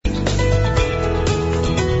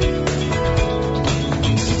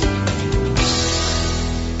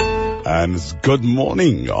And it's good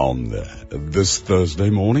morning on this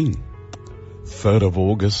Thursday morning, 3rd of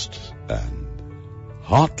August, and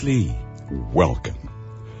heartily welcome.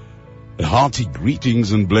 And hearty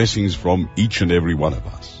greetings and blessings from each and every one of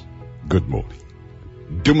us. Good morning.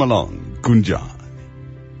 Dumalang, Kunjani.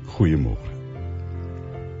 Goeiemorgen.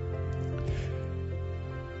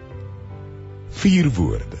 4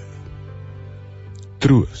 woorde.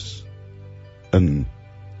 Troos in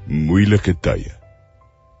moeilike tye.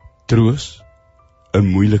 Troos in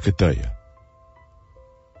moeilike tye.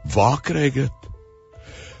 Waar kry ek dit?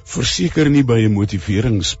 Verseker nie by 'n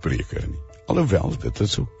motiveringsspreker nie. Alhoewel, dit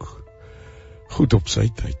is ook goed op sy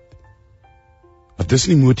tyd. Het is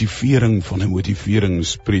nie motivering van 'n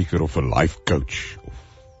motiveringsspreker of 'n life coach of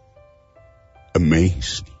 'n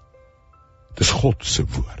mens nie. Dit is God se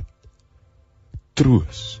woord.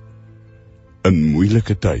 Troos in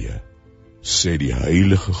moeilike tye, sê die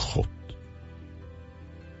heilige God.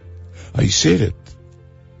 Hy sê dit,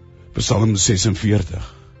 Psalm 46,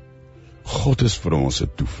 God is vir ons 'n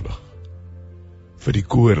toevlug, vir die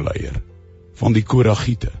koorleier van die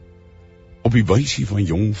koragiete, op die wysie van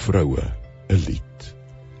jong vroue 'n lied.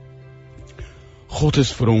 God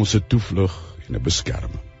is vir ons 'n toevlug en 'n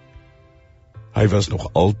beskerming. Hy was nog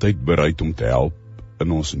altyd bereid om te help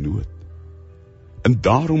in ons nood. En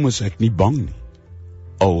daarom is ek nie bang nie,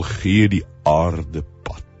 al gee die aarde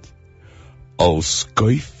pad, al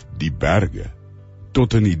skuif die berge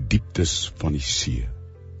tot in die dieptes van die see,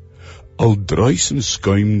 al druis en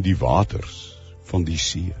skuim die waters van die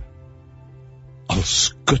see, al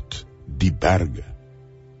skud die berge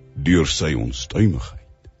deur sy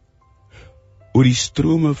onstuimigheid. Oor die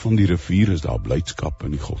strome van die rivier is daar blydskap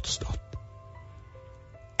in die Godstad,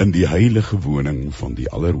 in die heilige woning van die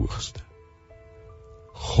Allerhoogste.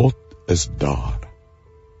 God is daar,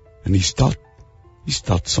 en die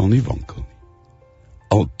stad sal nie wankel nie,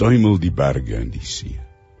 al tuimel die berge in die see.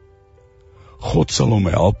 God sal hom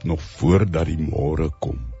help nog voordat die môre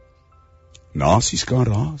kom. Nasies kan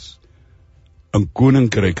raas, en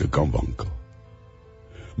koninkryke kan wankel.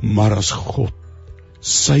 Maar as God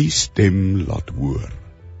sy stem laat hoor,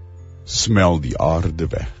 smel die aarde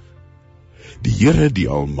weg. Die Here die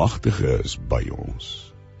Almagtige is by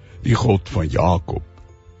ons. Die God van Jakob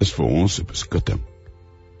is vir ons 'n beskutting.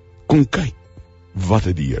 Kom kyk, wat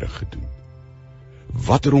het die Here gedoen?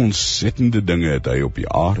 Watter ontsettende dinge het hy op die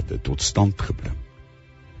aarde tot stand gebring?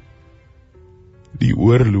 Die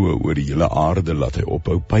oorloë oor die hele aarde laat hy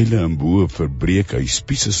ophou, pyle en boë verbreek hy,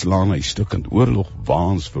 spiese slaan hy stukkend,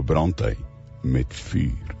 oorlogwaans verbrand hy met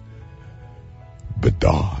vuur.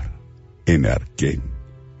 Bedaar en erken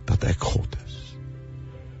dat ek God is.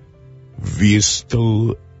 Wees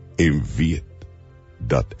stil en weet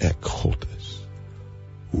dat ek God is.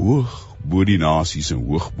 Hoog bo die nasies en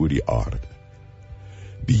hoog bo die aarde.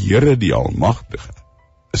 Die Here die Almagtige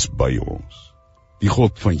is by ons. Die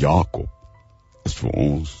God van Jakob is vir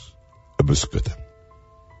ons 'n beskutting.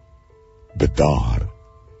 Bedaar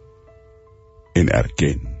en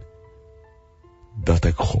erken dat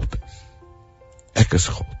ek God is. Ek is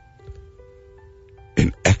God.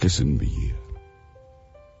 En ek is in beheer.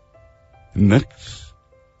 Niks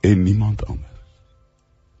en niemand anders.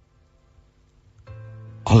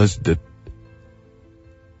 Alles dit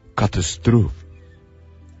katastroof.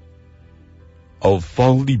 Al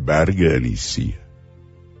val die berge in die see.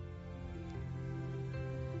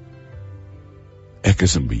 Ek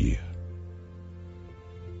is in beheer.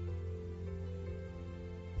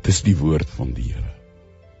 Dis die woord van die Here.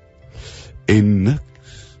 En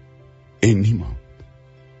niks en niemand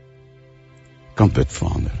kan dit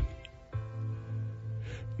verander.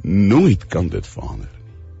 Nooit kan dit verander.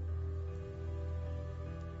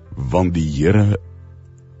 Want die Here,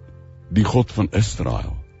 die God van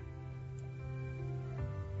Israel,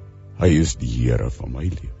 hy is die Here van my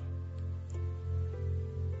lewe.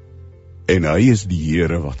 En hy is die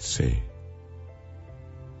Here wat sê,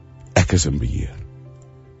 ek is in beheer.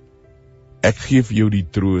 Ek gee vir jou die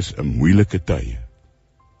troos in moeilike tye.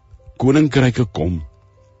 Koninkryke kom,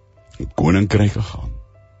 en koninkryke gaan,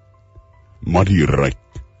 maar die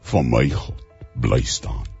ryk van my God bly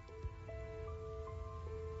staan.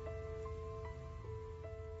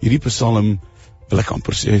 Hierdie psalm, wil ek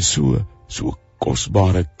amper sê, so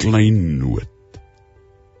kosbare klein noot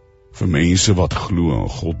vir mense wat glo in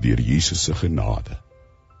God deur Jesus se genade.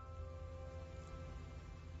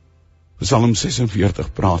 Psalm 46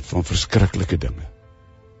 praat van verskriklike dinge.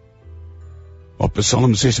 Maar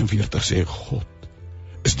Psalm 46 sê God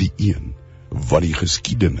is die een wat die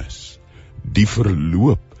geskiedenis, die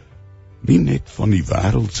verloop, nie net van die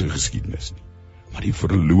wêreldse geskiedenis nie, maar die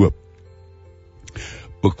verloop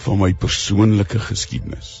ook van my persoonlike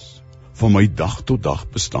geskiedenis, van my dag tot dag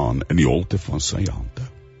bestaan in die holte van sy hande.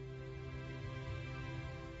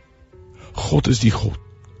 God is die God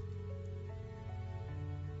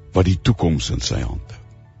wat die toekoms in sy hande.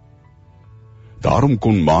 Daarom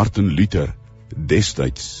kon Martin Luther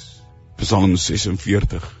destyds Psalm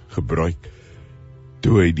 46 gebruik,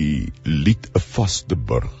 toe hy die lied 'n vaste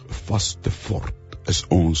burg, 'n vaste fort is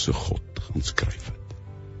onse God gaan skryf het.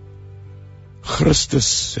 Christus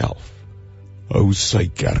self hou sy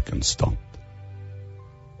kerk in stand.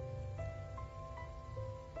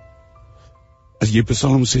 As jy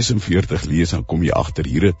Psalm 46 lees, dan kom jy agter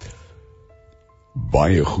hier het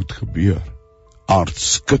baie goed gebeur.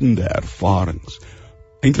 Aardskinde ervarings.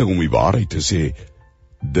 Eintlik om die waarheid te sê,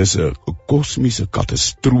 dis 'n kosmiese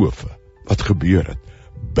katastrofe wat gebeur het.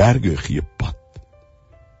 Berge gee pad.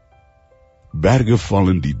 Berge val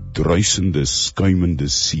in die druisende, skuimende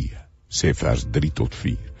see, sê vers 3 tot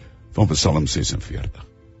 4 van Psalm 46.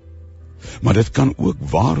 Maar dit kan ook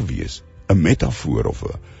waar wees, 'n metafoor of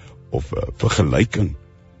 'n vergelyking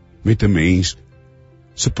met 'n mens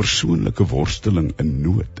se persoonlike worsteling in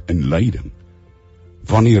nood en lyding.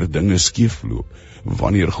 Wanneer dinge skeefloop,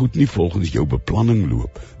 wanneer goed nie volgens jou beplanning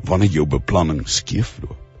loop, wanneer jou beplanning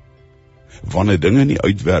skeefloop, wanneer dinge nie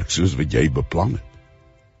uitwerk soos wat jy beplan het.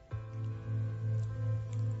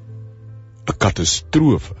 'n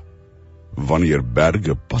Katastrofe, wanneer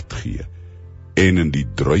berge pad gee en in die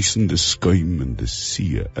druisende, skuimende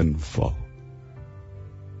see inval.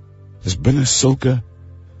 Dis binne sulke,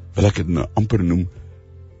 wil ek dit nou amper noem,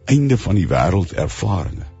 einde van die wêreld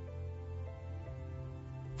ervarings,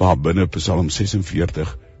 waar binne Psalm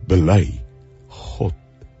 46 bely, God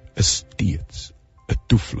is steeds 'n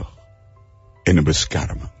toevlug en 'n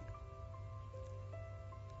beskerming.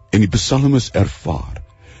 En die psalmis ervaar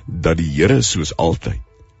dat die Here soos altyd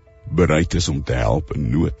bereid is om te help in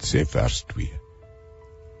nood, sê vers 2.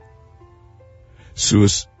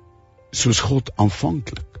 Soos God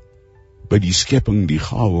aanvanklik by die skepping die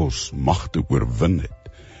chaos magte oorwin het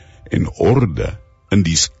en orde in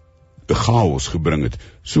die chaos gebring het,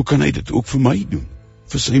 so kan hy dit ook vir my doen,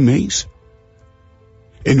 vir sy mense.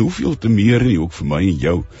 En hoeveel te meer nie ook vir my en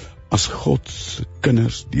jou, as God se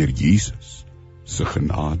kinders deur Jesus se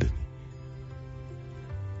genade.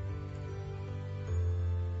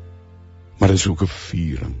 Maar dit is ook 'n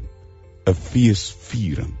viering, 'n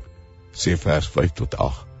feesviering, sê vers 5 tot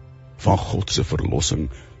 8, van God se verlossing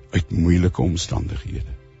uit moeilike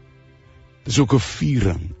omstandighede. Dit is ook 'n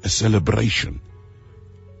viering, 'n celebration,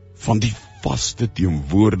 van die vaste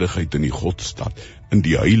teenwoordigheid in die Godstad, in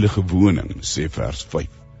die heilige woning, sê vers 5.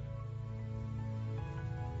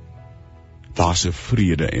 Daar's 'n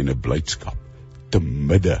vrede en 'n blydskap, te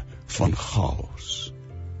midde van chaos.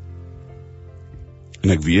 En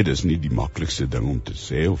ek weet, dis nie die maklikste ding om te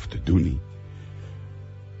sê of te doen nie.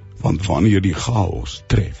 Want wanneer die chaos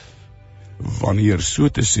tref, wanneer so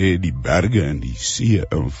te sê die berge in die see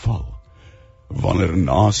inval, wanneer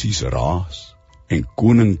nasies raas en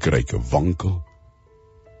koninkryke wankel,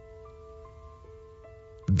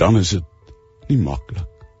 dan is dit nie maklik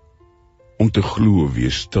om te glo,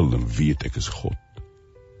 wees stil en weet ek is God.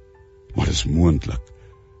 Maar dit is moontlik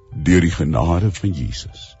deur die genade van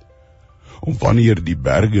Jesus, om wanneer die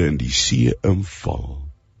berge in die see inval,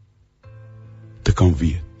 te kan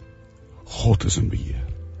weet, God is in beheer.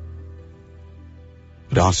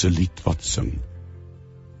 Daar's 'n lied wat sing,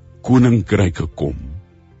 koninkryke kom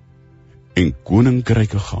en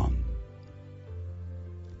koninkryke gaan.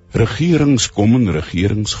 Regerings kom en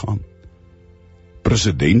regerings gaan.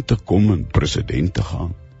 Presidente kom en presidente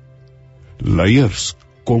gaan. Leiers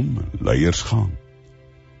kom en leiers gaan.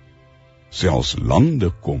 Selfs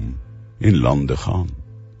lande kom en lande gaan.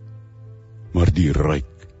 Maar die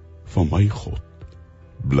ryk van my God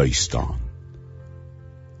bly staan.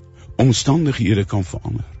 Omstandighede kan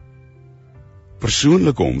verander.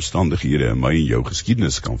 Persoonlike omstandighede in my en jou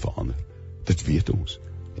geskiedenis kan verander. Dit weet ons.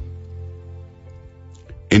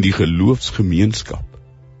 En die geloofsgemeenskap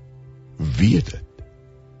weet dit.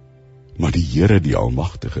 Maar die Here die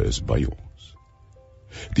Almagtige is by ons.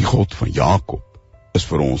 Die God van Jakob is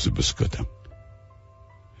vir ons 'n beskutting.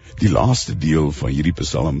 Die laaste deel van hierdie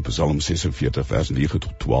Psalm 46 vers 9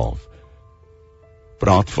 tot 12,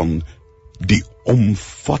 praat van die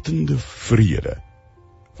omvattende vrede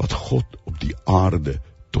wat God op die aarde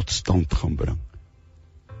tot stand gaan bring.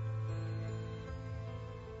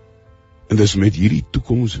 En dis met hierdie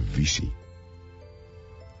toekomsvisie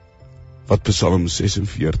wat Psalm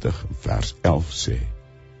 46 vers 11 sê,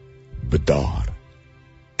 bedaar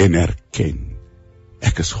en erken,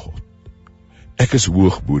 ek is God. Ek is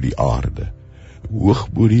hoog bo die aarde, hoog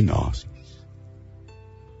bo die nasies.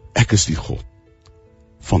 Ek is die God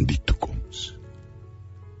van die toekoms.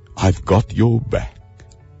 I've got your back,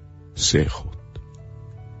 sê God.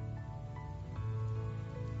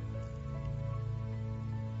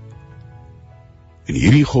 En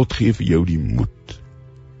hierdie God gee vir jou die moed,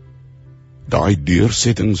 daai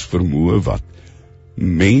deursettingsvermoë wat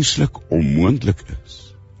menslik onmoontlik is,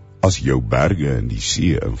 as jou berge in die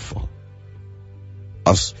see inval,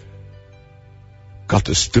 as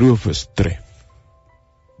katastrofes tref,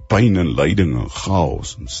 pyn en lyding en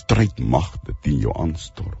chaos en strydmagte teen jou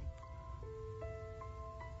aanstorm.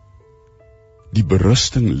 Die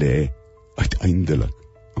berusting lê uiteindelik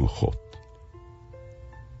in God.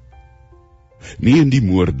 Nie in die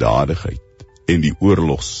moorddadigheid en die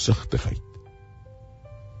oorlogsigtigheid.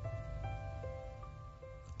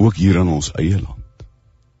 Ook hier in ons eie land.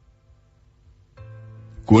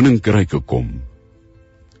 Koninkryke kom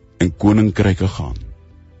en koninkryke gaan,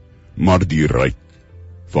 maar die ryk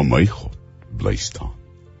van my God bly staan.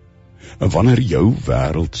 En wanneer jou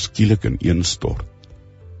wêreld skielik ineenstort,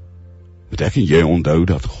 moet ek en jy onthou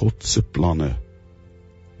dat God se planne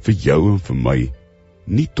vir jou en vir my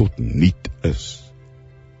nie tot niet is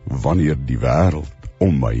wanneer die wêreld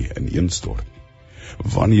om my ineenstort nie.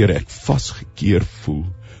 Wanneer ek vasgekeer voel,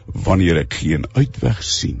 wanneer ek geen uitweg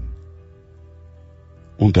sien.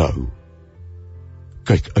 Onthou,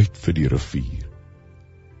 kyk uit vir die rivier.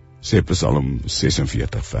 Sê Psalm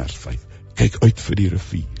 46 vers 5. Kyk uit vir die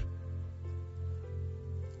rivier.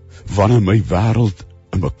 Wanneer my wêreld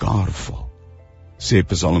in mekaar val, sê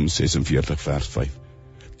Psalm 46 vers 5.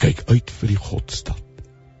 Kyk uit vir die Godstad.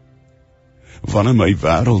 Wanneer my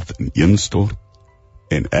wêreld ineenstort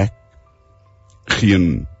en ek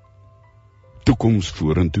geen toekoms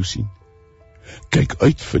vorentoe sien, kyk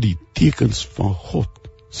uit vir die tekens van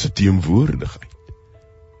God se teenwoordigheid.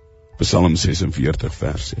 Psalm 46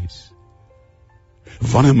 vers 6.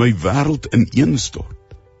 Wanneer my wêreld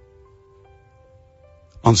ineenstort,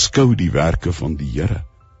 aanskou die werke van die Here,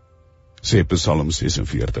 sê Psalm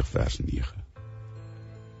 46 vers 9.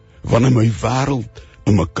 Wanneer my wêreld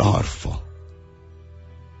in mekaar val,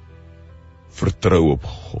 vertrou op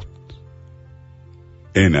God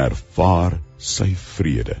en ervaar sy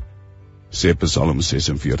vrede, sê Psalm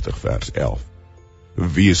 46 vers 11.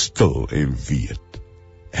 Wees stil en weet,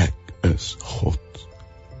 ek is God.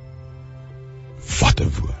 Wat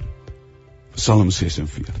 'n woord. Psalm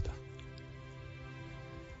 46.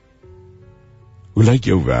 Hoe lyk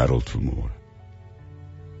jou wêreld vanmôre?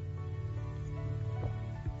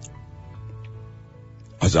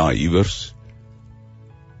 As daar iewers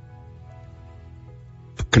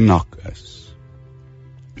 'n knak is,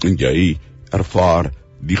 en jy ervaar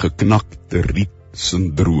die geknakte riet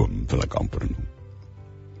syndroom, wil ek amper noem,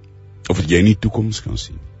 of dat jy nie toekoms kan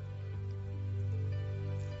sien.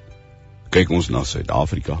 Kyk ons na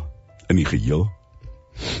Suid-Afrika in die geheel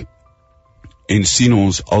en sien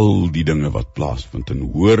ons al die dinge wat plaasvind en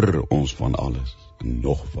hoor ons van alles en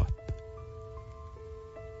nog wat.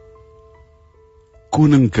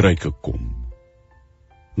 Koninkryke kom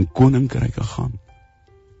en koninkryke gaan.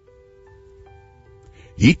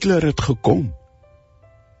 Hitler het gekom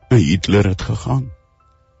en Hitler het gegaan.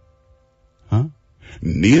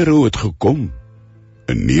 Nero het gekom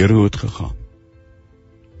en Nero het gegaan.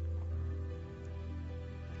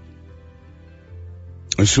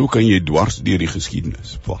 En so kan jy dwars deur die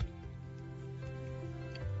geskiedenis vat.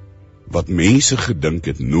 Wat mense gedink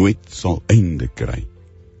het nooit sal einde kry,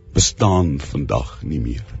 bestaan vandag nie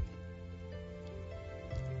meer.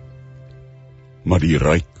 Maar die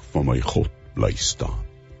ryk van my God bly staan.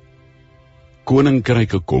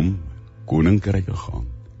 Koninkryke kom, koninkryke gaan,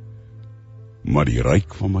 maar die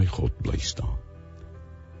ryk van my God bly staan.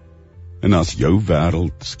 En as jou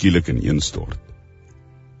wêreld skielik ineenstort,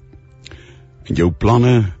 en jou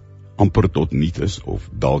planne amper tot niet is, of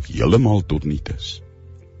dalk heeltemal tot niet is,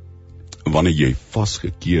 wanneer jy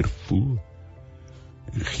vasgekeer voel,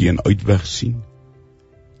 en geen uitweg sien,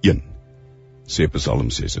 1, sê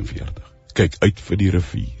Psalm 46, kyk uit vir die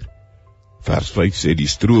rivier. Vers 5 sê, die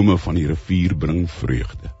strome van die rivier bring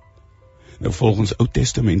vreugde. Nou volgens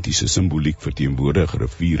Oud-testamentiese simboliek verteenwoordig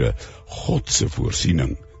riviere God se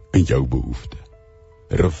voorsiening in jou behoefte.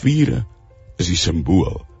 Riviere is die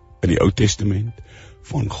simbool in die Ou Testament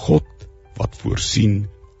van God wat voorsien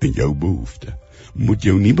in jou behoefte. Moet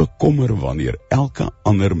jou nie bekommer wanneer elke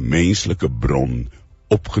ander menslike bron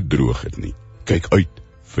opgedroog het nie. Kyk uit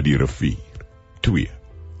vir die rivier. 2.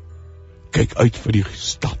 Kyk uit vir die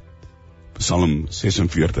stad. Psalm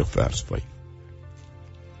 46 vers 5.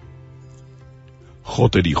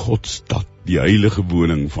 God het die Godstad, die heilige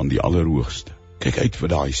woning van die Allerhoogste. Kyk uit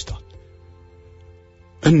vir daai stad.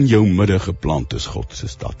 In jou midde geplant is God se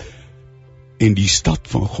stad. En die stad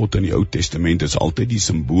van God in die Ou Testament is altyd die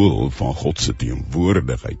simbool van God se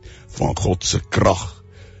teenwoordigheid, van God se krag,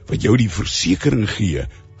 wat jou die versekering gee,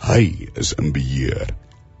 hy is in beheer,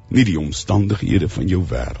 nie die omstandighede van jou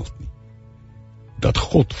wêreld nie. Dat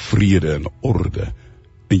God vrede en orde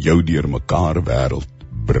in jou deurmekaar wêreld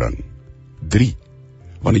bring. 3.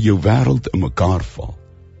 Wanneer jou wêreld in mekaar val,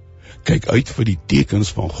 kyk uit vir die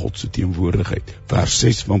tekens van God se teenwoordigheid. Vers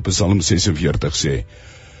 6 van Psalm 46 sê,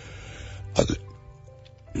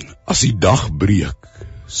 as die dag breek,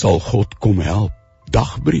 sal God kom help.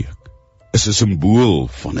 Dagbreek is 'n simbool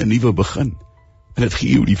van 'n nuwe begin, en dit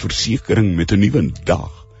gee jou die versekering met 'n nuwe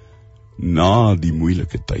dag, na die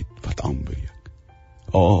moeilike tyd wat aanbreek.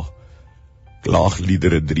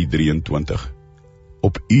 Klaagliedere 3:23,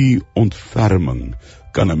 op u ontferming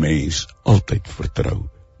kan 'n mens altyd vertrou.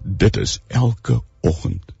 Dit is elke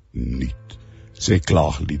oggend nuut, sê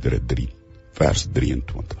Klaagliedere 3, vers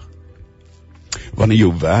 23. Wanneer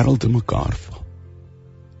jou wêreld in mekaar val,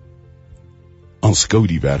 aanskou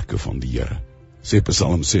die werke van die Here, sê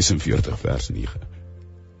Psalm 46, vers 9.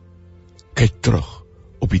 Kyk terug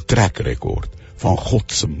op die trekrekord van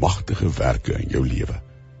God se magtige werke in jou lewe,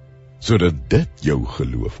 sodat dit jou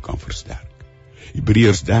geloof kan versterk.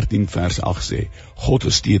 Hebreërs 13 vers 8 sê, God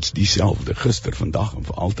is steeds dieselfde, gister, vandag en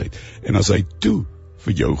vir altyd, en as hy toe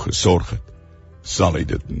vir jou gesorg het, sal hy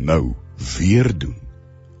dit nou weer doen,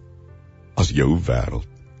 as jou wêreld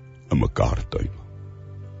in mekaar tuimel.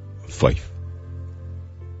 5.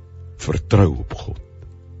 Vertrou op God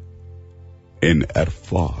en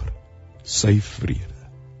ervaar sy vrede.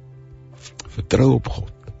 Vertrou op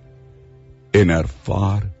God en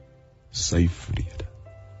ervaar sy vrede.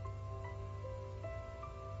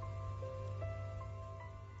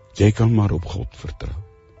 Jy kan maar op God vertrou.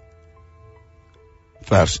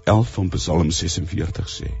 Vers 11 van Psalm 46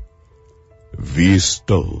 sê, wees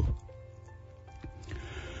stil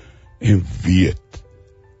en weet,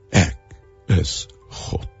 ek is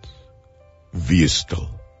God. Wees stil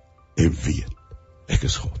en weet, ek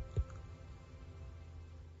is God.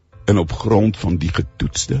 En op grond van die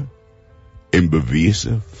getoetste en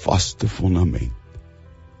bewese vaste fundament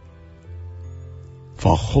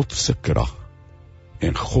van God se krag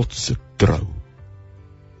en God se trou,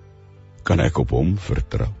 kan ek op hom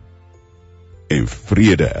vertrou en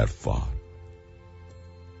vrede ervaar.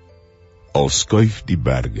 Al skuif die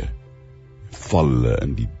berge, val hulle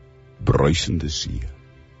in die bruisende see.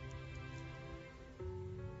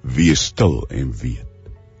 Wees stil en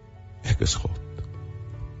weet, ek is God.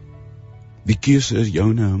 Die keuse is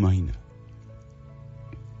joune en myne.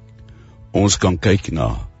 Ons kan kyk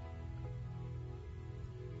na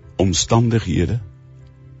omstandighede,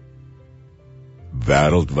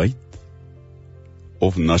 wêreldwyd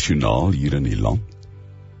of nasionaal hier in die land.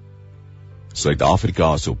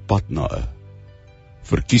 Suid-Afrika is op pad na 'n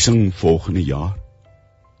verkiesing volgende jaar.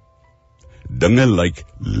 Dinge lyk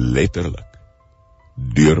letterlik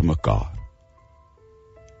deur mekaar.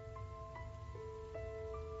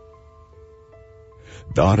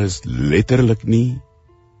 Daar is letterlik nie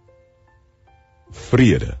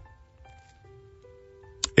vrede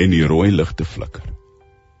en die rooi ligte flikker.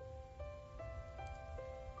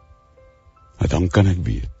 En dan kan ek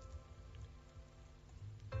weet,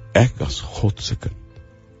 ek as God se kind,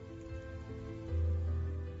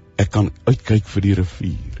 ek kan uitkyk vir die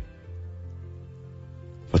rivier,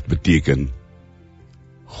 wat beteken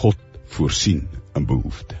God voorsien in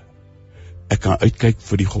behoefte. Ek kan uitkyk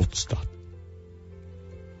vir die Godstad,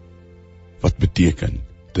 wat beteken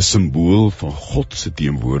die simbool van God se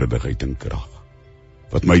teenwoordigheid en krag,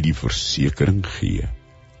 wat my die versekering gee,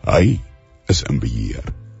 hy is in beheer.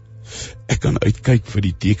 Ek kan uitkyk vir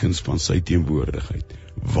die tekens van sy teenwoordigheid,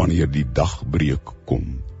 wanneer die dagbreek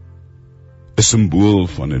kom, 'n simbool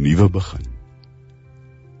van 'n nuwe begin.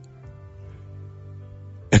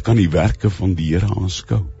 Ek kan die werke van die Here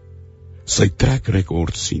aanskou, sy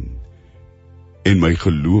trekrekord sien, en my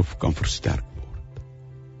geloof kan versterk word.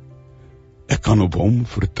 Ek kan op hom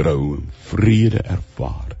vertrou en vrede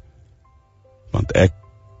ervaar, want ek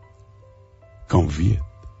kan weet,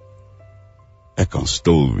 ek kan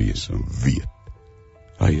stil wees en weet,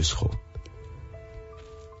 hy is God.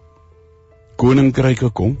 Koninkryke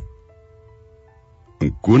kom,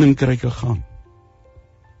 en koninkryke gaan,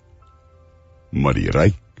 maar die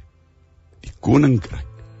ryk, die koninkryk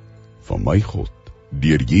van my God,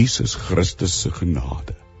 deur Jesus Christus se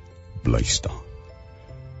genade, bly staan.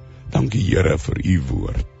 Dankie Here vir u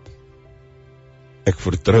woord. Ek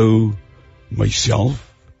vertrou myself,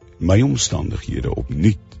 my omstandighede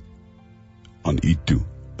opnuut aan u toe,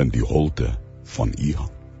 in die holte van u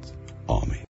hand. Amen.